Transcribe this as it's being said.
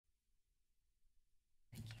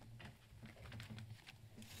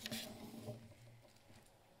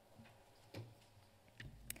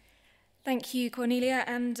Thank you, Cornelia,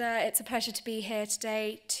 and it's a pleasure to be here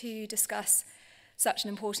today to discuss such an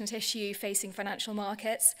important issue facing financial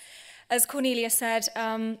markets. As Cornelia said,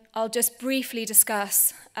 I'll just briefly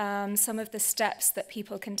discuss some of the steps that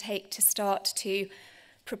people can take to start to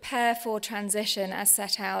prepare for transition as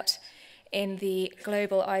set out in the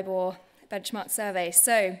Global IBOR Benchmark Survey.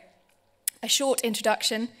 So, a short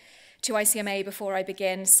introduction to ICMA before I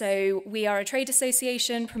begin. So, we are a trade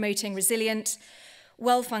association promoting resilient,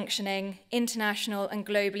 well-functioning, international and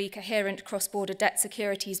globally coherent cross-border debt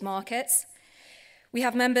securities markets. We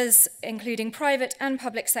have members including private and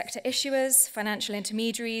public sector issuers, financial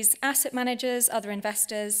intermediaries, asset managers, other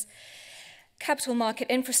investors, capital market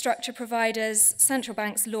infrastructure providers, central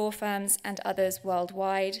banks, law firms, and others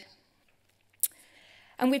worldwide.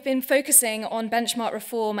 And we've been focusing on benchmark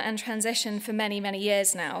reform and transition for many, many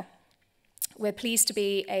years now. We're pleased to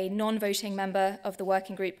be a non-voting member of the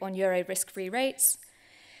working group on Euro risk-free rates.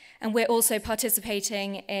 And we're also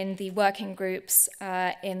participating in the working groups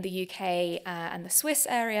in the UK and the Swiss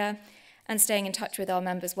area, and staying in touch with our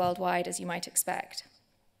members worldwide, as you might expect.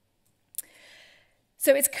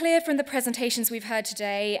 So it's clear from the presentations we've heard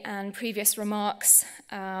today and previous remarks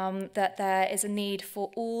that there is a need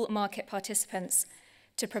for all market participants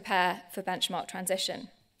to prepare for benchmark transition.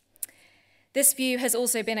 This view has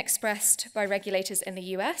also been expressed by regulators in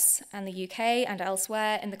the US and the UK and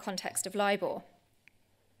elsewhere in the context of LIBOR.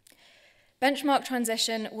 Benchmark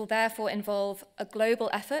transition will therefore involve a global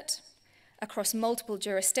effort across multiple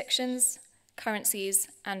jurisdictions, currencies,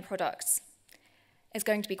 and products. It's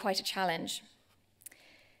going to be quite a challenge.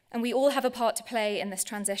 And we all have a part to play in this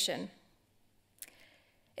transition.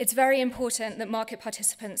 It's very important that market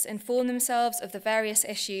participants inform themselves of the various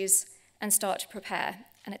issues and start to prepare,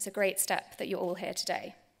 and it's a great step that you're all here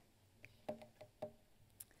today.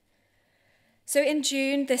 So in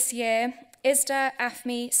June this year, ESTER,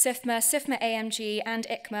 AFME, SIFMA AMG, and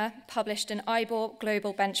ICMA published an IBOR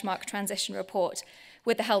Global Benchmark Transition Report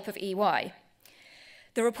with the help of EY.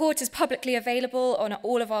 The report is publicly available on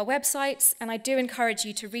all of our websites, and I do encourage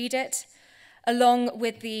you to read it, along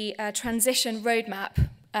with the transition roadmap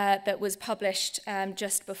that was published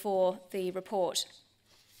just before the report.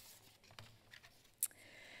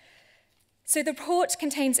 So the report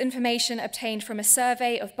contains information obtained from a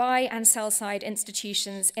survey of buy and sell side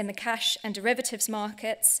institutions in the cash and derivatives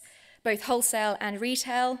markets, both wholesale and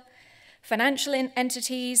retail, financial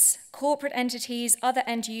entities, corporate entities, other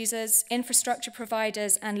end users, infrastructure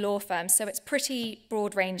providers, and law firms. So it's pretty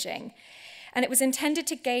broad-ranging. And it was intended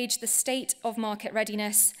to gauge the state of market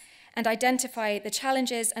readiness and identify the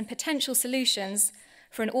challenges and potential solutions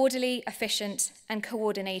for an orderly, efficient, and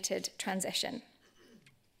coordinated transition.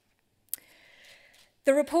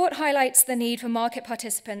 The report highlights the need for market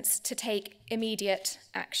participants to take immediate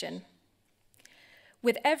action.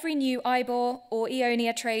 With every new IBOR or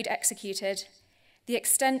EONIA trade executed, the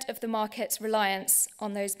extent of the market's reliance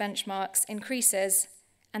on those benchmarks increases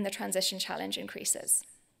and the transition challenge increases.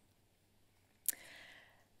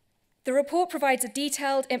 The report provides a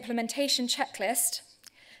detailed implementation checklist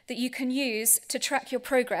that you can use to track your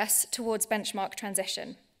progress towards benchmark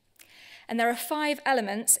transition. And there are 5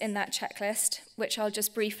 elements in that checklist, which I'll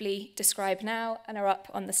just briefly describe now and are up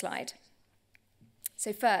on the slide.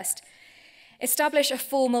 So first, establish a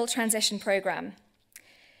formal transition program.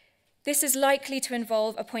 This is likely to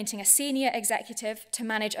involve appointing a senior executive to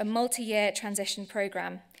manage a multi-year transition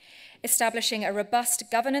program, establishing a robust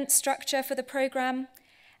governance structure for the program,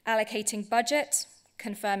 allocating budget,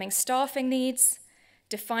 confirming staffing needs,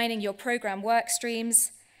 defining your program work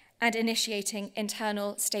streams, and initiating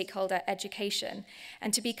internal stakeholder education.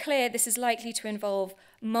 And to be clear, this is likely to involve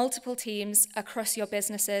multiple teams across your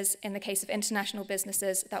businesses. In the case of international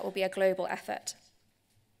businesses, that will be a global effort.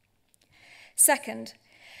 Second,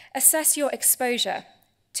 assess your exposure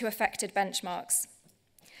to affected benchmarks.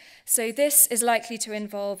 So this is likely to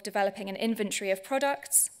involve developing an inventory of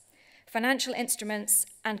products, financial instruments,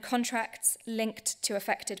 and contracts linked to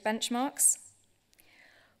affected benchmarks,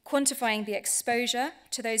 quantifying the exposure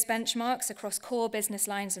to those benchmarks across core business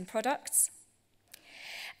lines and products,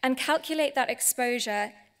 and calculate that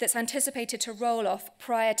exposure that's anticipated to roll off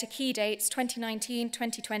prior to key dates 2019,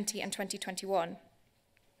 2020, and 2021.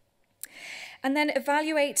 And then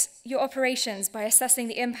evaluate your operations by assessing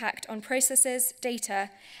the impact on processes, data,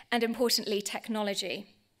 and importantly, technology.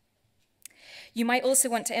 You might also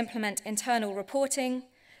want to implement internal reporting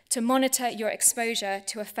to monitor your exposure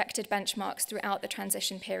to affected benchmarks throughout the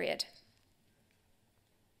transition period.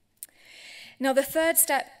 Now, the third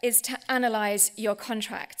step is to analyze your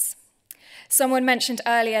contracts. Someone mentioned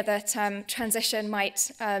earlier that transition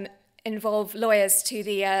might involve lawyers to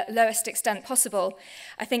the lowest extent possible.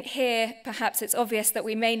 I think here, perhaps it's obvious that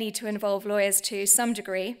we may need to involve lawyers to some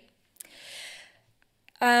degree.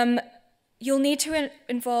 You'll need to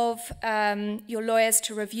involve your lawyers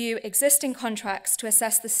to review existing contracts to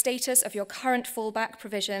assess the status of your current fallback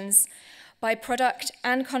provisions by product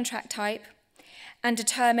and contract type and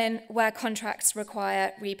determine where contracts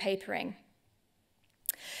require repapering.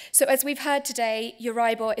 So as we've heard today,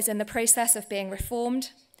 Euribor is in the process of being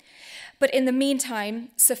reformed, but in the meantime,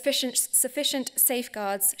 sufficient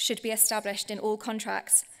safeguards should be established in all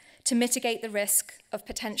contracts to mitigate the risk of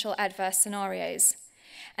potential adverse scenarios.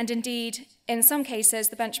 And indeed, in some cases,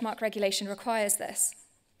 the benchmark regulation requires this.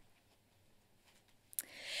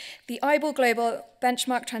 The IBOR Global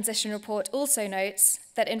Benchmark Transition Report also notes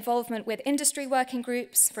that involvement with industry working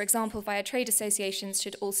groups, for example via trade associations,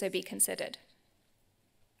 should also be considered.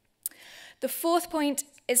 The fourth point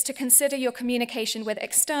is to consider your communication with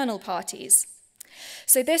external parties.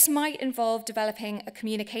 So this might involve developing a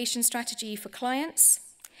communication strategy for clients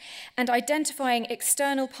and identifying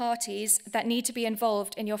external parties that need to be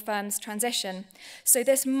involved in your firm's transition. So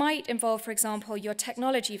this might involve, for example, your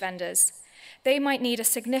technology vendors. They might need a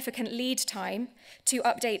significant lead time to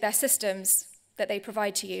update their systems that they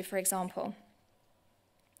provide to you, for example.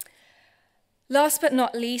 Last but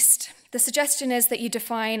not least, the suggestion is that you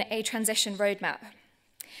define a transition roadmap.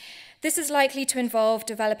 This is likely to involve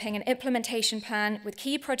developing an implementation plan with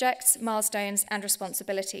key projects, milestones, and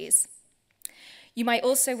responsibilities. You might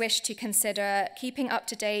also wish to consider keeping up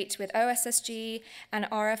to date with OSSG and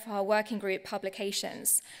RFR working group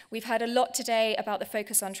publications. We've heard a lot today about the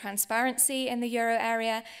focus on transparency in the Euro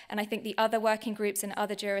area, and I think the other working groups in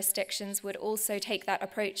other jurisdictions would also take that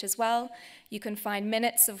approach as well. You can find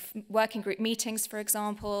minutes of working group meetings, for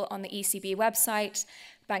example, on the ECB website,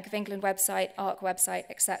 Bank of England website, ARC website,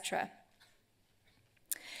 etc.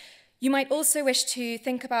 You might also wish to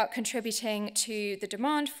think about contributing to the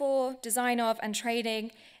demand for, design of, and trading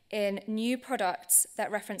in new products that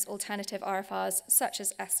reference alternative RFRs, such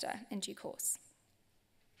as ESTER, in due course.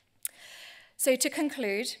 So to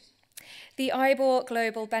conclude, the IBOR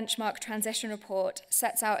Global Benchmark Transition Report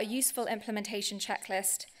sets out a useful implementation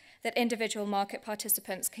checklist that individual market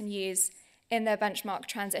participants can use in their benchmark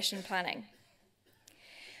transition planning.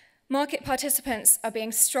 Market participants are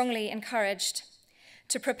being strongly encouraged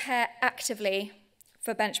to prepare actively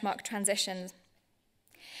for benchmark transitions.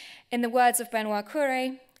 In the words of Benoit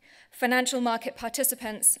Couré, financial market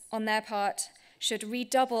participants, on their part, should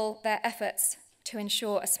redouble their efforts to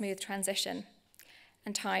ensure a smooth transition,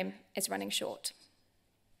 and time is running short.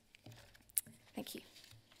 Thank you.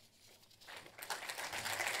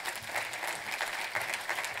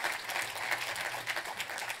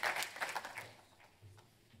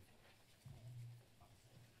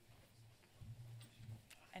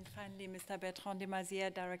 And finally, Mr. Bertrand de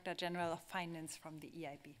Mazières, Director General of Finance from the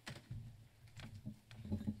EIB.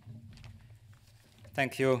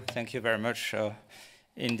 Thank you very much.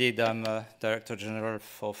 Indeed, I'm Director General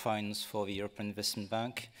for Finance for the European Investment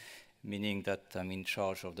Bank, meaning that I'm in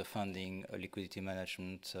charge of the funding, liquidity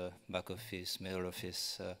management, back office, middle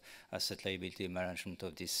office, asset liability management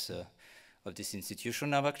of this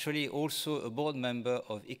institution. I'm actually also a board member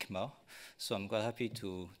of ICMA, so I'm quite happy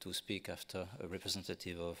to speak after a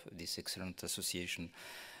representative of this excellent association.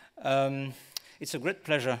 It's a great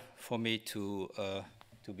pleasure for me to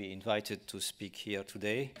be invited to speak here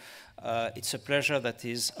today. It's a pleasure that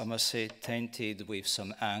is, I must say, tainted with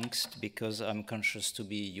some angst, because I'm conscious to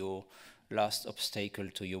be your last obstacle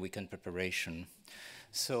to your weekend preparation.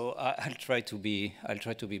 So I'll try to be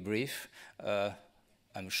brief.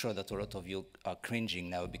 I'm sure that a lot of you are cringing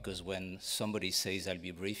now, because when somebody says I'll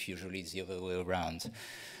be brief, usually it's the other way around.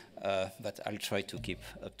 But I'll try to keep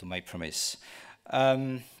up to my promise.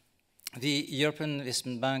 The European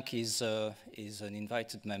Investment Bank is an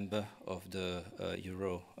invited member of the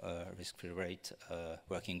Euro risk-free rate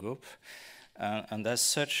working group. And as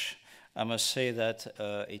such, I must say that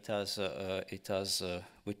it has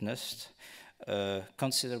witnessed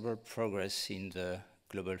considerable progress in the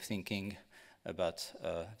global thinking about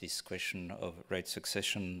this question of rate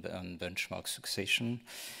succession and benchmark succession.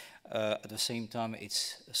 At the same time,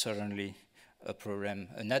 it's certainly a problem,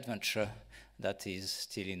 an adventure that is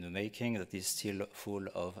still in the making, that is still full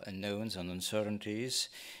of unknowns and uncertainties.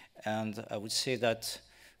 And I would say that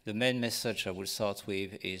the main message I will start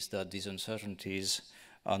with is that these uncertainties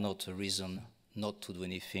are not a reason not to do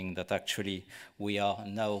anything, that actually we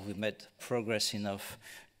made progress enough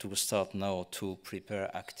to start now to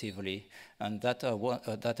prepare actively. And that I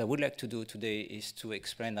would like to do today is to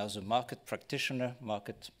explain as a market practitioner,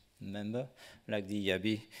 market member, like the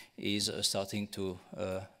EIB, is starting to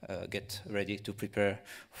get ready to prepare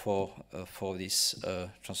for this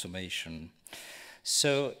transformation.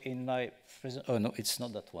 So in my oh no, it's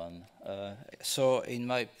not that one. So in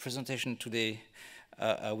my presentation today,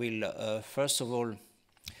 I will first of all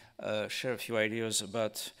share a few ideas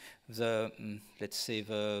about the, let's say,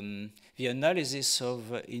 the analysis of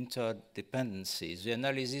interdependencies, the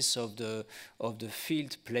analysis of the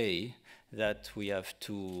field play that we have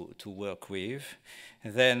to work with.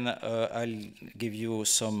 Then I'll give you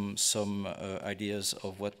some ideas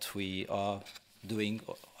of what we are doing,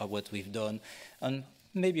 or what we've done, and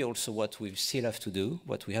maybe also what we still have to do,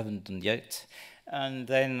 what we haven't done yet. And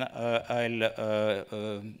then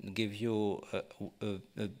I'll give you a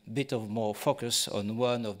bit of more focus on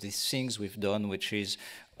one of these things we've done, which is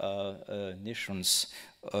recent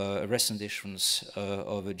issuance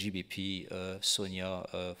of a GBP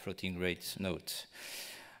SONIA floating rate note.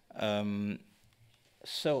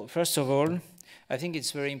 So first of all, I think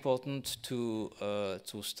it's very important to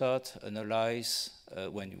start analyze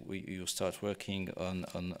when you start working on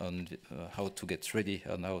how to get ready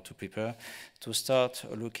and how to prepare, to start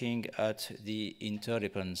looking at the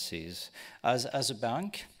interdependencies. As a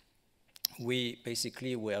bank, we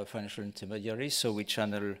are financial intermediaries, so we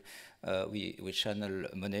channel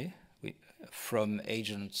money from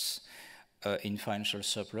agents in financial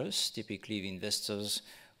surplus, typically investors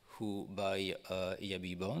who buy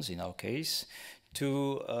EIB bonds in our case,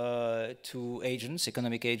 to agents,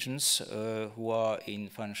 economic agents who are in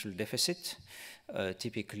financial deficit,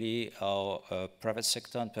 typically our private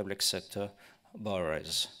sector and public sector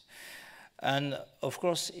borrowers. And of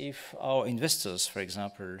course, if our investors, for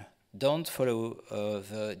example, don't follow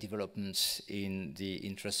the developments in the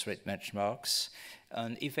interest rate benchmarks,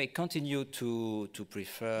 and if they continue to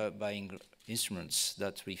prefer buying instruments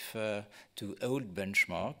that refer to old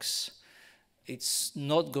benchmarks, it's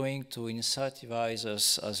not going to incentivize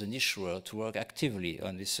us as an issuer to work actively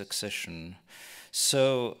on this succession.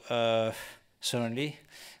 So certainly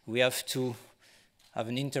we have to have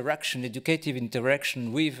an interaction, educative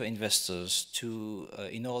interaction with investors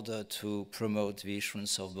in order to promote the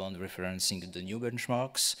issuance of bond referencing the new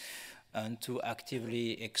benchmarks and to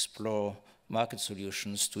actively explore market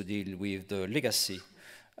solutions to deal with the legacy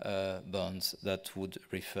bonds that would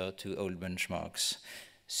refer to old benchmarks.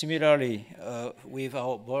 Similarly, with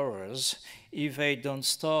our borrowers, if they don't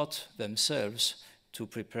start themselves to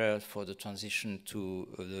prepare for the transition to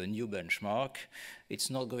the new benchmark, it's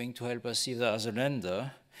not going to help us either as a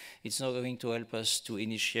lender. It's not going to help us to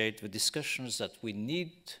initiate the discussions that we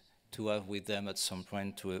need to have with them at some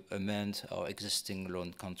point to amend our existing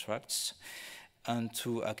loan contracts and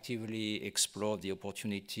to actively explore the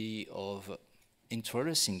opportunity of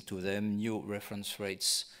introducing to them new reference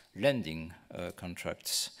rates lending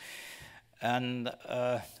contracts. And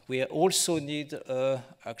we also need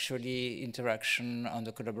actually interaction and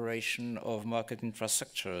the collaboration of market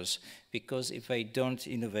infrastructures, because if they don't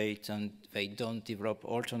innovate and they don't develop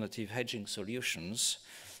alternative hedging solutions,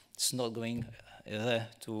 it's not going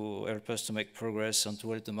to help us to make progress and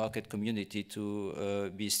to help the market community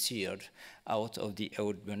to be steered out of the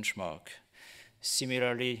old benchmark.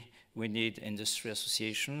 Similarly, we need industry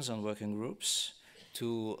associations and working groups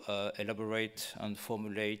to elaborate and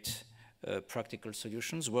formulate practical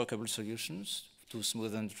solutions, workable solutions to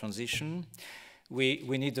smoothen the transition.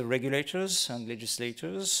 We need the regulators and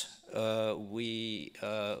legislators. We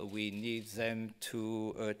need them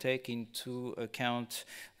to take into account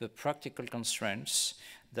the practical constraints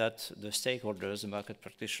that the stakeholders, the market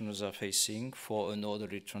practitioners are facing for an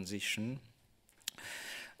orderly transition.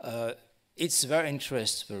 It's their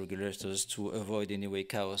interest, the regulators, to avoid anyway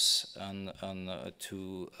chaos and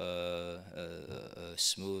to have a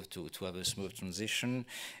smooth transition.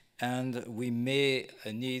 And we may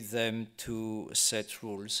need them to set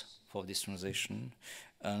rules for this transition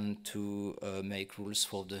and to make rules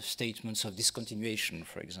for the statements of discontinuation,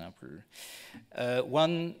 for example.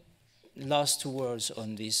 One last 2 words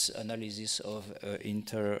on this analysis of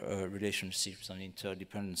interrelationships and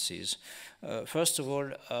interdependencies. First of all,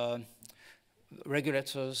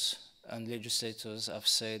 regulators and legislators have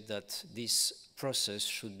said that this process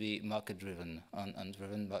should be market-driven and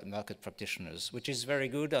driven by market practitioners, which is very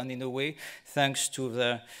good, and in a way, thanks to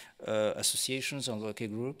the associations and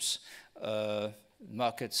working groups,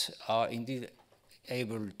 markets are indeed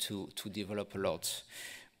able to develop a lot.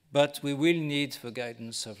 But we will need the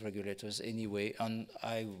guidance of regulators anyway, and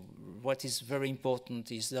what is very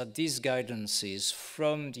important is that these guidances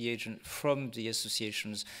from the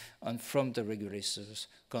associations and from the regulators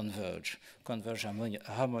converge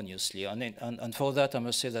harmoniously. And for that, I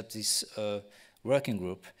must say that this working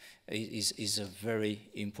group is a very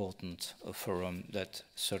important forum that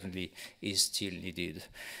certainly is still needed.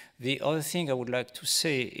 The other thing I would like to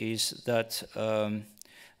say is that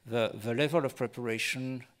the level of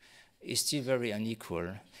preparation is still very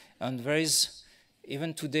unequal. And there is,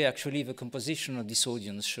 even today, actually, the composition of this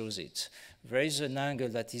audience shows it. There is an angle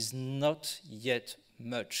that is not yet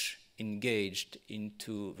much engaged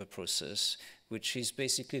into the process, which is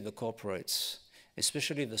basically the corporates,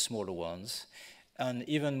 especially the smaller ones, and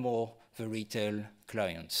even more the retail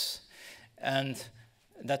clients. And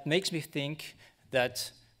that makes me think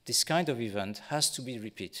that this kind of event has to be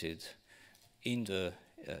repeated in the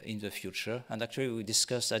future. And actually I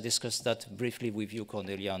discussed that briefly with you,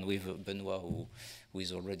 Cornelia, and with Benoit, who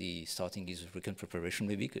is already starting his weekend preparation,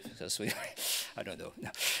 maybe, because I don't know.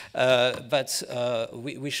 But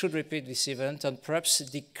we should repeat this event and perhaps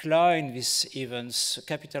decline these events,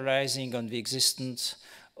 capitalizing on the existence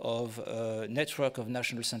of a network of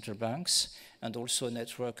national central banks and also a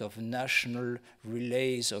network of national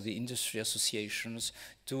relays of the industry associations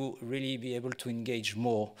to really be able to engage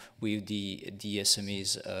more with the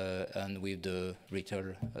SMEs and with the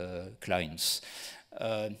retail clients.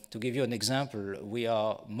 To give you an example, we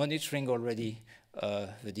are monitoring already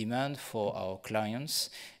the demand for our clients,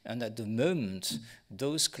 and at the moment,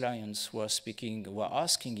 those clients who are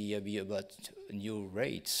asking EIB about new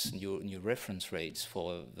rates, new reference rates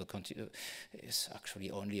for the country. It's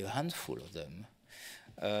actually only a handful of them.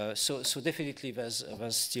 So definitely there's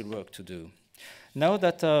still work to do. Now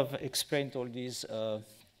that I've explained all these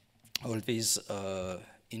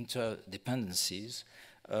interdependencies,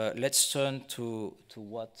 let's turn to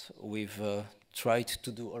what we've tried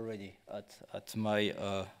to do already at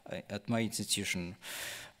my institution.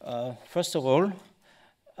 First of all,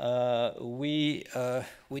 we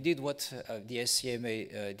did what the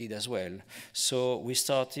SCMA did as well. So we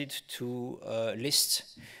started to list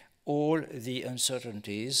all the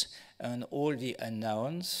uncertainties and all the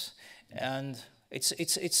unknowns, and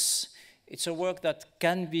it's a work that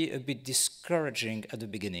can be a bit discouraging at the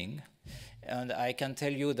beginning. And I can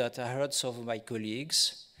tell you that I heard some of my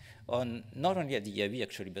colleagues, not only at the EIB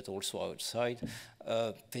actually, but also outside,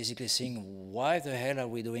 basically saying, why the hell are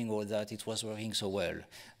we doing all that? It was working so well.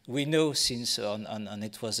 We know since, and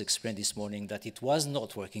it was explained this morning, that it was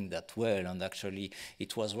not working that well, and actually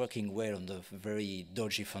it was working well on the very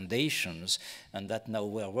dodgy foundations, and that now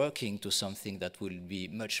we're working to something that will be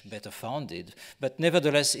much better founded. But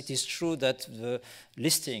nevertheless, it is true that the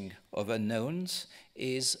listing of unknowns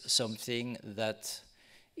is something that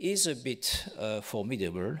is a bit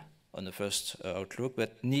formidable on the first outlook,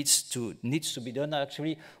 but needs to be done.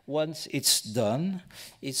 Actually, once it's done,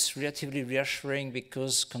 it's relatively reassuring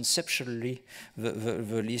because conceptually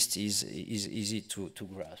the list is easy to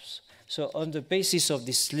grasp. So on the basis of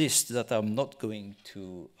this list that I'm not going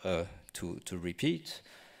to repeat,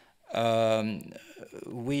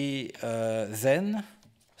 we then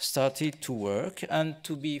started to work, and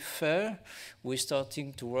to be fair, we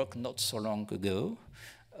started to work not so long ago.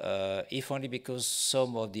 If only because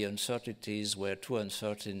some of the uncertainties were too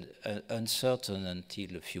uncertain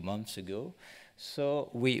until a few months ago. So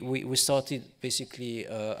we started basically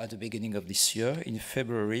at the beginning of this year, in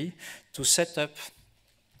February, to set up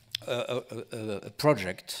a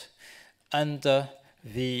project under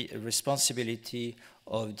the responsibility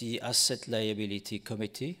of the Asset Liability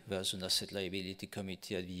Committee. There's an Asset Liability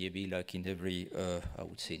Committee at the EIB, like in every, I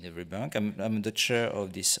would say in every bank. I'm the chair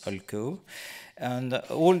of this ALCO. And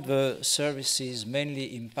all the services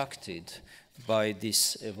mainly impacted by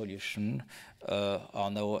this evolution are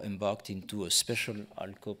now embarked into a special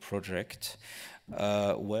ALCO project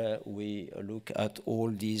where we look at all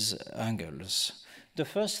these angles. The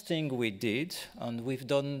first thing we did, and we've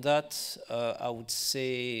done that, I would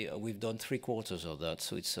say we've done 3/4 of that,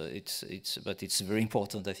 so but it's very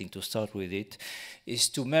important, I think, to start with it, is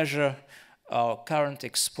to measure our current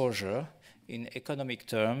exposure in economic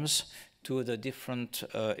terms to the different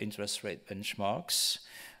interest rate benchmarks.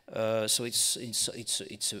 So it's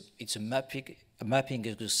a mapping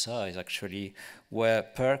exercise, actually, where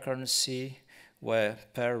per currency, where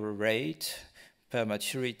per rate, per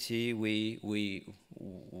maturity, we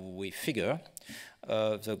figure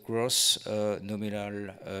the gross nominal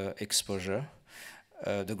exposure,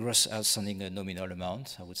 the gross outstanding nominal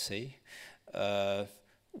amount, I would say.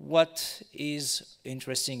 What is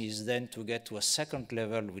interesting is then to get to a second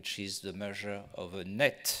level, which is the measure of a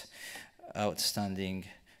net outstanding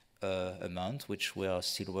amount, which we are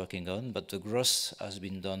still working on, but the gross has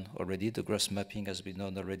been done already, the gross mapping has been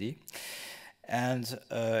done already. And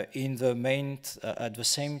at the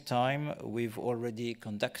same time, we've already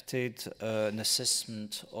conducted an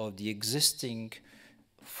assessment of the existing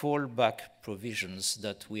fallback provisions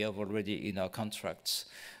that we have already in our contracts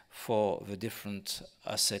for the different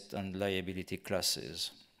asset and liability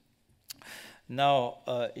classes. Now,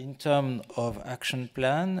 in terms of action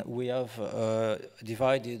plan, we have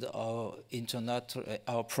divided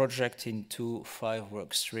our project into 5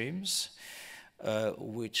 work streams,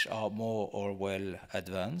 which are more or well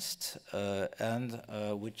advanced, and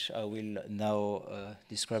which I will now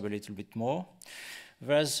describe a little bit more.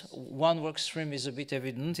 Whereas one work stream is a bit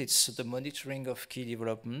evident, it's the monitoring of key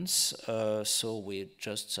developments. So we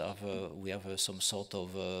just have some sort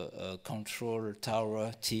of a control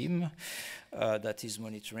tower team that is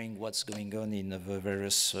monitoring what's going on in the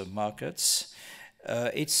various markets.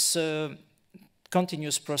 It's a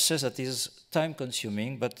continuous process that is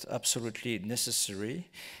time-consuming, but absolutely necessary.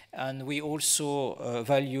 And we also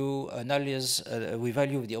value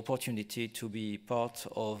the opportunity to be part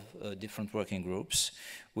of different working groups,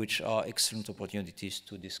 which are excellent opportunities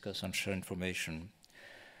to discuss and share information.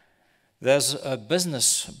 There's a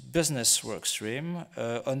business work stream.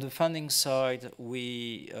 On the funding side,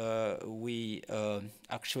 we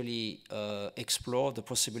actually explore the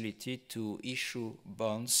possibility to issue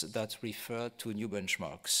bonds that refer to new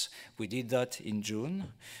benchmarks. We did that in June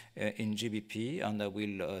in GBP, and I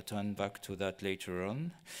will turn back to that later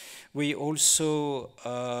on. We also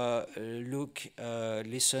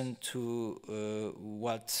listen to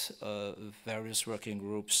what various working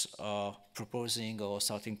groups are proposing or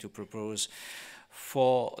starting to propose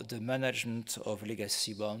for the management of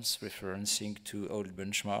legacy bonds referencing to old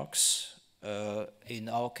benchmarks. In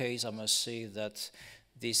our case, I must say that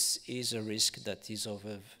this is a risk that is of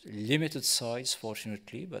a limited size,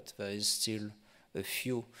 fortunately, but there is still a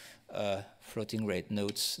few floating rate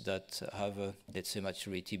notes that have a, let's say,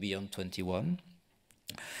 maturity beyond 21.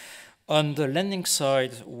 On the lending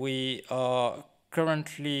side, we are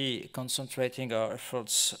currently concentrating our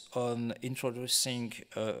efforts on introducing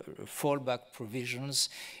fallback provisions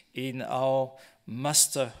in our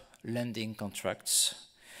master lending contracts.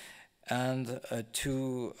 And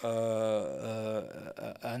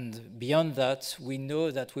and beyond that, we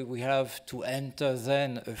know that we will have to enter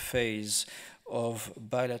then a phase of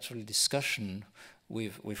bilateral discussion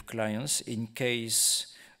with clients in case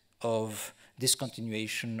of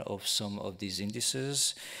discontinuation of some of these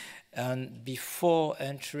indices. And before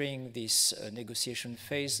entering this negotiation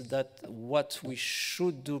phase, that what we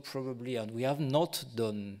should do probably, and we have not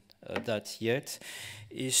done that yet,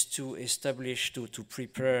 is to establish, to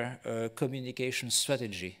prepare a communication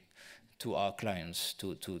strategy to our clients,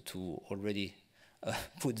 to already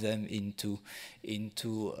put them to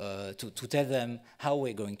tell them how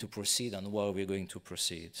we're going to proceed and why we're going to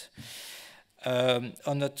proceed.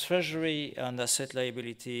 On the treasury and asset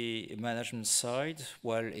liability management side,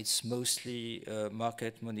 well, it's mostly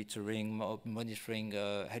market monitoring,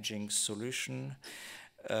 hedging solution.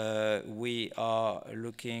 We are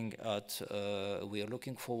looking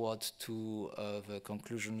forward to the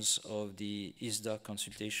conclusions of the ESTER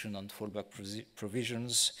consultation on fallback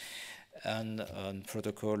provisions and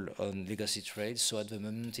protocol on legacy trades. So at the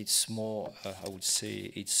moment, it's more, I would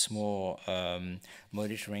say, it's more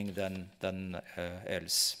monitoring than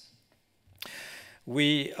else.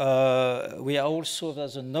 We are also,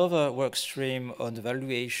 there's another work stream on the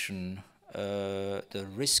valuation, the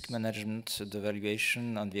risk management, the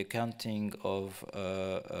valuation, and the accounting of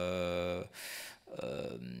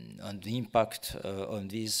and the impact on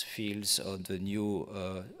these fields on the new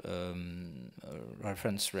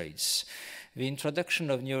reference rates. The introduction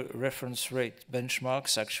of new reference rate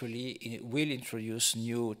benchmarks actually will introduce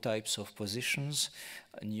new types of positions,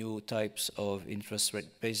 new types of interest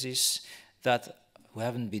rate basis that we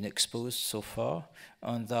haven't been exposed so far,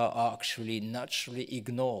 and that are actually naturally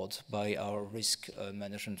ignored by our risk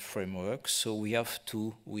management framework. So we have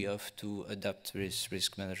to adapt these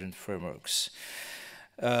risk management frameworks.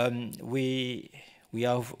 We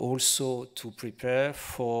have also to prepare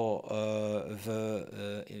for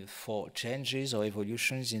for changes or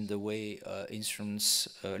evolutions in the way instruments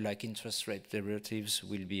like interest rate derivatives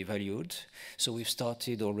will be valued. So we've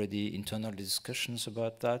started already internal discussions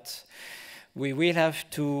about that. We will have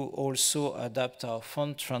to also adapt our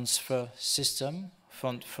fund transfer system,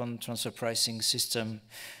 fund transfer pricing system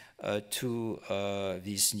to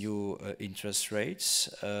these new interest rates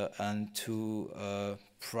and to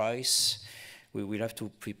price. We will have to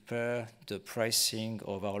prepare the pricing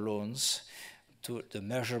of our loans to the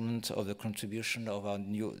measurement of the contribution of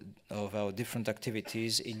our different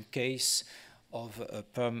activities in case of a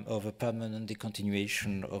permanent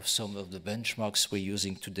discontinuation of some of the benchmarks we're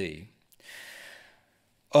using today.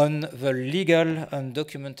 On the legal and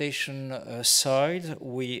documentation side,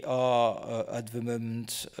 we are at the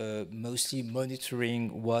moment mostly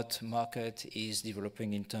monitoring what market is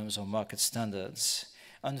developing in terms of market standards.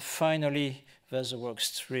 And finally, there's a work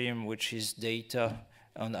stream which is data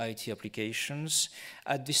on IT applications.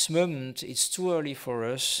 At this moment, it's too early for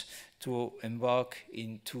us to embark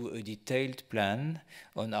into a detailed plan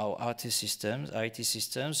on our IT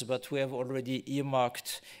systems, but we have already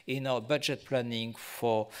earmarked in our budget planning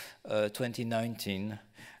for 2019.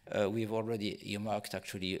 We've already earmarked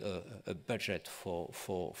actually a budget for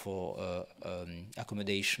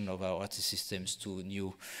accommodation of our IT systems to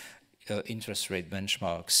new interest rate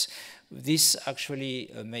benchmarks. This actually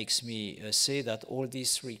makes me say that all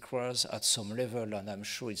this requires at some level, and I'm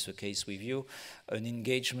sure it's the case with you, an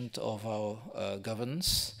engagement of our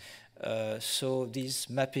governance. So this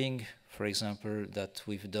mapping, for example, that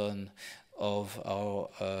we've done of our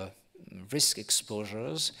risk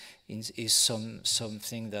exposures is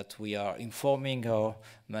something that we are informing our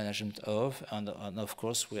management of, and of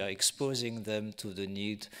course we are exposing them to the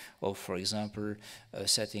need of, for example,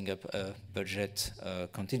 setting up a budget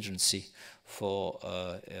contingency for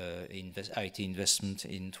IT investment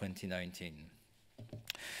in 2019.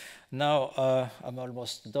 Now I'm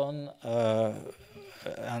almost done,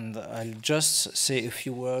 and I'll just say a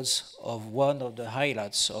few words of one of the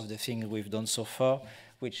highlights of the thing we've done so far,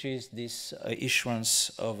 which is this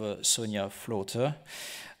issuance of a SONIA floater.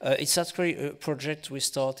 It's actually a project we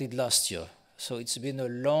started last year. So it's been a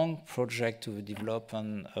long project to develop,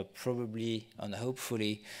 and probably and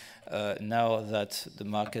hopefully now that the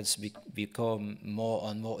markets become more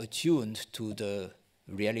and more attuned to the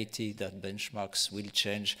reality that benchmarks will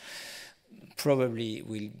change, probably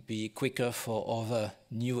will be quicker for other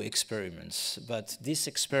new experiments. But these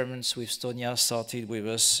experiments with SONIA started with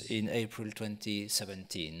us in April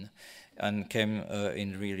 2017 and came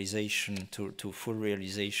in realization to full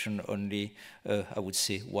realization only, I would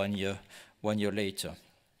say, 1 year later.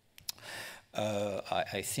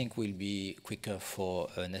 I think we'll be quicker for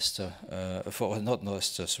an ESTER, not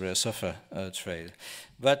ESTER, sorry, a SOFR trade.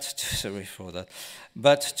 But sorry for that.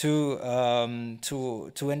 But to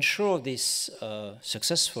ensure this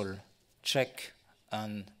successful check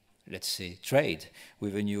and, let's say, trade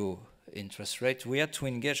with a new interest rate, we had to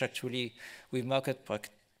engage actually with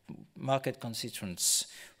market constituents.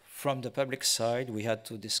 From the public side, we had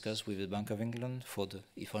to discuss with the Bank of England,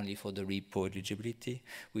 if only for the repo eligibility,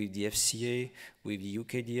 with the FCA, with the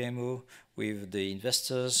UK DMO, with the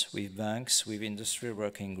investors, with banks, with industry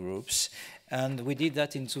working groups. And we did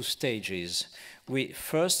that in 2 stages. We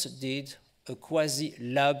first did a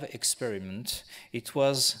quasi-lab experiment. It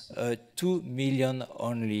was a 2 million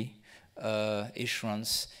only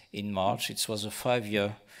issuance in March. It was a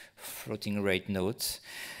 5-year floating rate note.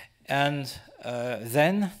 And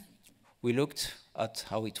then we looked at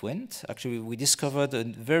how it went. Actually, we discovered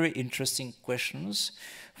very interesting questions.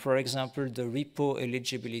 For example, the repo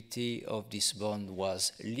eligibility of this bond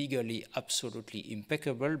was legally absolutely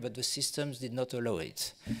impeccable, but the systems did not allow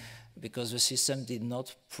it, because the system did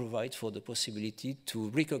not provide for the possibility to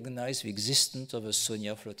recognize the existence of a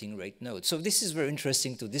SONIA floating rate note. So this is very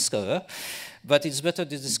interesting to discover, but it's better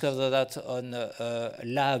to discover that on a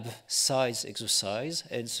lab size exercise,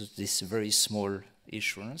 and so this very small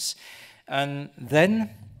issuance. And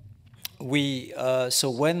then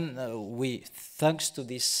thanks to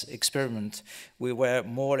this experiment, we were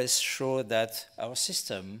more or less sure that our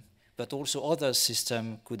system, but also other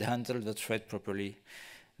systems, could handle the trade properly,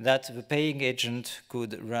 that the paying agent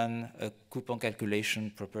could run a coupon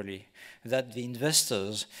calculation properly, that the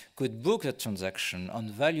investors could book the transaction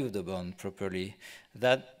and value the bond properly,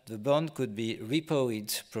 that the bond could be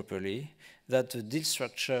repoed properly, that the deal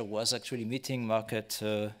structure was actually meeting market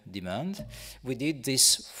demand. We did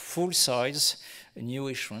this full-size new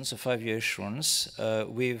issuance, a 5-year issuance,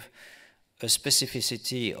 with a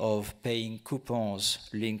specificity of paying coupons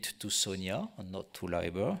linked to SONIA and not to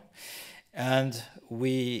LIBOR. And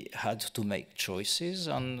we had to make choices,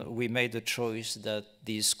 and we made the choice that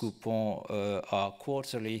these coupons are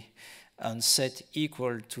quarterly and set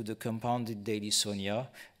equal to the compounded daily SONIA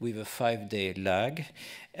with a 5-day lag.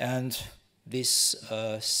 And this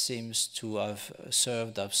seems to have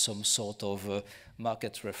served as some sort of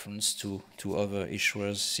market reference to other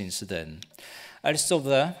issuers since then. I'll stop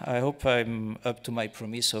there. I hope I'm up to my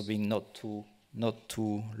promise of being not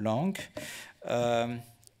too long.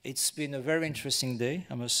 It's been a very interesting day,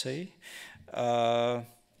 I must say.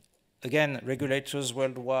 Again, regulators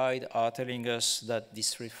worldwide are telling us that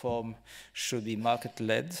this reform should be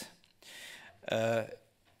market-led.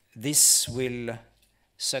 This will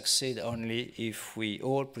succeed only if we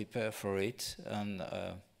all prepare for it. And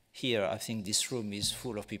here, I think this room is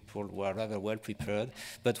full of people who are rather well prepared,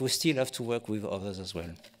 but we still have to work with others as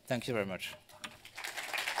well. Thank you very much.